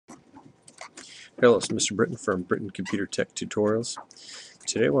Hello, it's Mr. Britton from Britton Computer Tech Tutorials.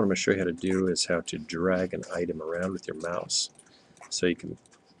 Today what I'm going to show you how to do is how to drag an item around with your mouse. So you can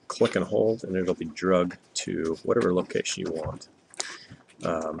click and hold and it'll be dragged to whatever location you want.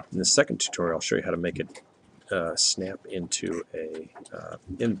 In the second tutorial I'll show you how to make it snap into a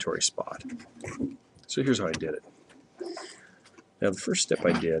inventory spot. So here's how I did it. Now the first step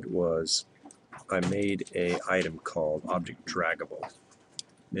I did was I made an item called Object Draggable.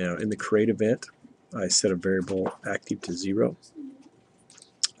 Now in the create event I set a variable active to 0.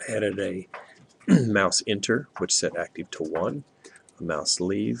 I added a mouse enter, which set active to 1, a mouse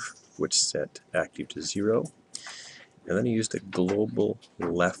leave, which set active to 0, and then I used a global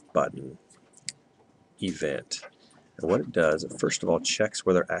left button event. And what it does, it first of all checks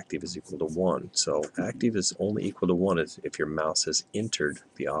whether active is equal to 1. So active is only equal to 1 if your mouse has entered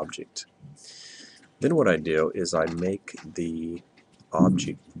the object. Then what I do is I make the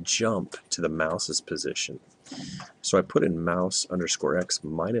object jump to the mouse's position. So I put in mouse underscore x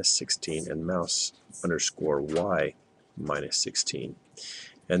minus 16 and mouse underscore y minus 16.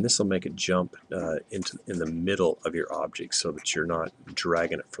 And this will make it jump in the middle of your object so that you're not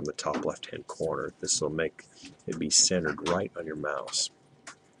dragging it from the top left hand corner. This will make it be centered right on your mouse.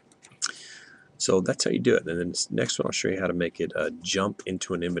 So that's how you do it. And then this next one I'll show you how to make it jump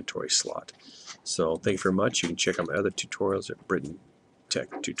into an inventory slot. So thank you very much. You can check out my other tutorials at Britton Tech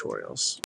Tutorials.